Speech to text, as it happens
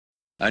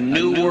A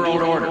new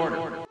world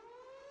order.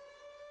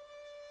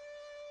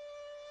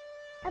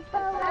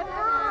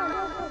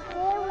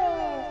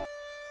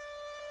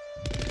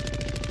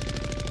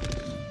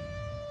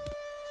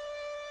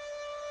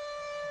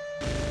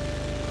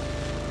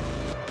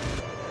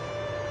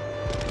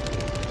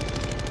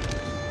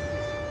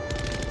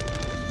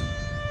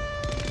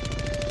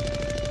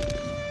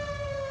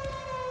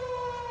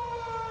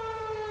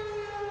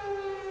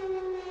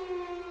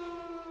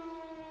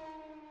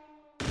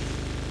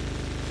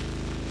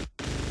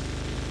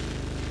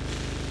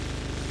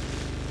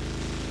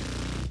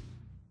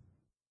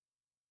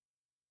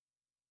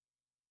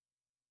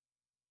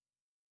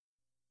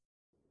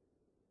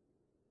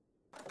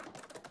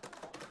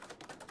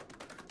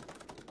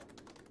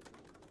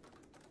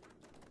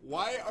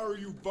 Why are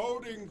you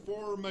voting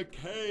for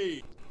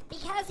McCain?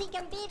 Because he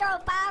can beat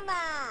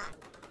Obama!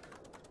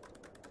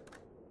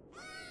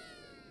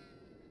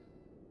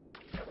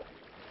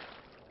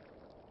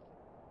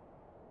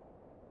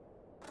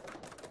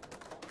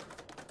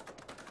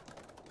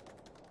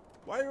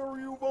 Why are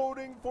you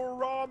voting for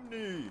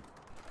Romney?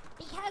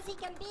 Because he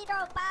can beat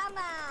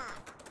Obama!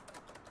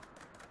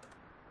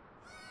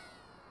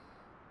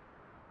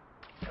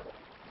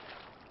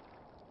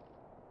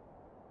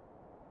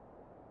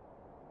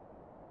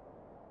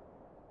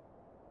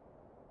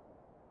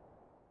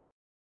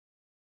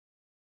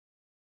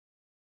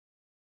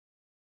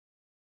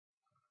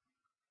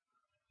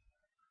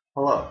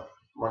 Hello,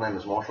 my name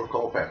is Marshall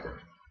Culpepper,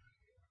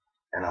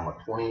 and I'm a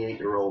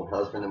 28-year-old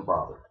husband and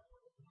father.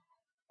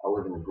 I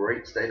live in the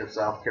great state of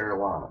South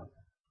Carolina,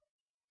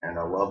 and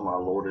I love my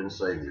Lord and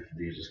Savior,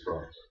 Jesus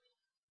Christ.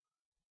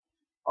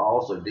 I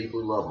also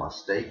deeply love my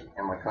state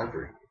and my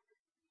country.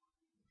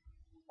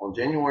 On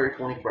January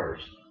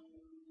 21st,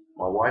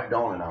 my wife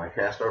Dawn and I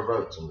cast our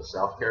votes in the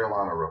South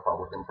Carolina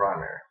Republican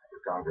primary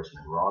for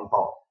Congressman Ron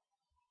Paul.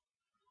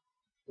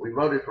 We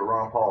voted for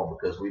Ron Paul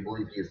because we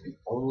believe he is the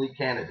only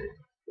candidate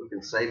who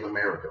can save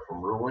America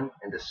from ruin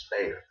and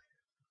despair.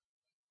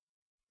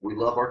 We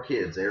love our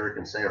kids, Eric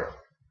and Sarah,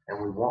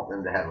 and we want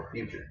them to have a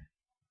future.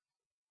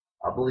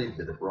 I believe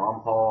that if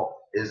Ron Paul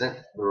isn't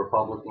the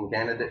Republican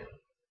candidate,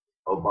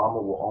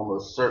 Obama will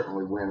almost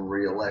certainly win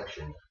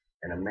re-election,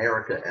 and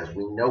America as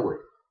we know it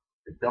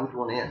could come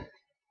to an end.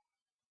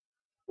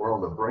 We're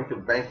on the brink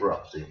of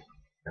bankruptcy,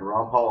 and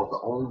Ron Paul is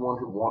the only one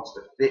who wants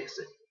to fix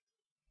it.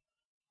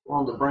 We're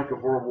on the brink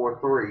of World War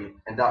III,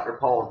 and Dr.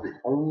 Paul is the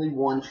only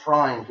one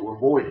trying to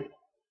avoid it.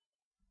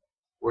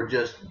 We're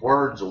just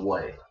words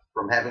away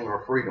from having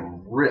our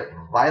freedom ripped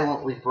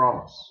violently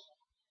from us,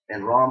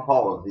 and Ron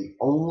Paul is the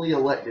only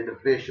elected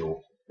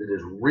official that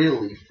is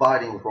really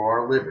fighting for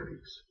our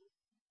liberties.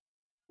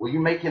 Will you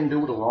make him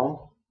do it alone?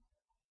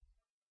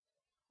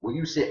 Will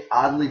you sit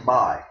idly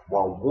by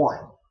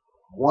while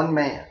one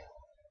man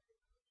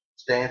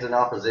stands in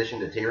opposition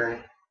to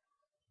tyranny?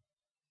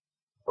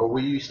 Or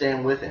will you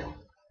stand with him?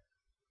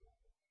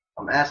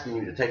 I'm asking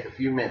you to take a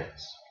few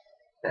minutes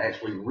to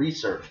actually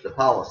research the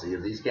policy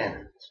of these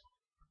candidates.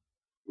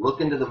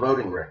 Look into the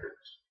voting records.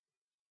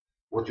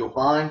 What you'll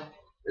find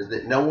is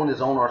that no one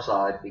is on our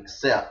side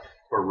except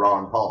for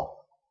Ron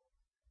Paul.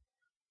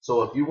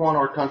 So if you want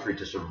our country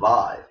to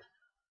survive,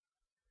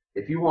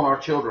 if you want our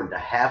children to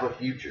have a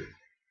future,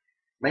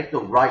 make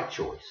the right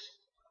choice,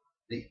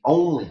 the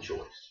only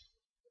choice.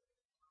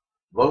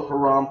 Vote for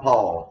Ron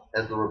Paul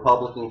as the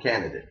Republican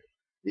candidate,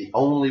 the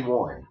only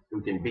one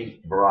who can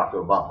beat Barack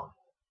Obama.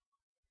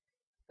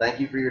 Thank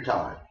you for your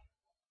time.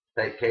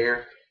 Take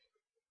care,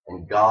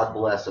 and God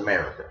bless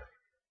America.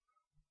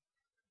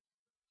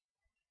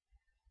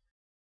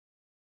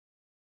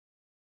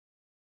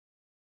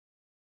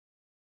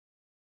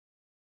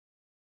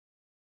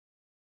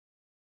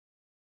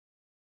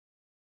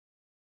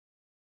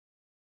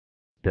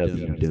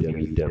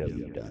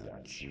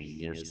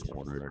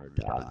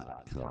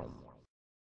 www.jeenyuscorner.com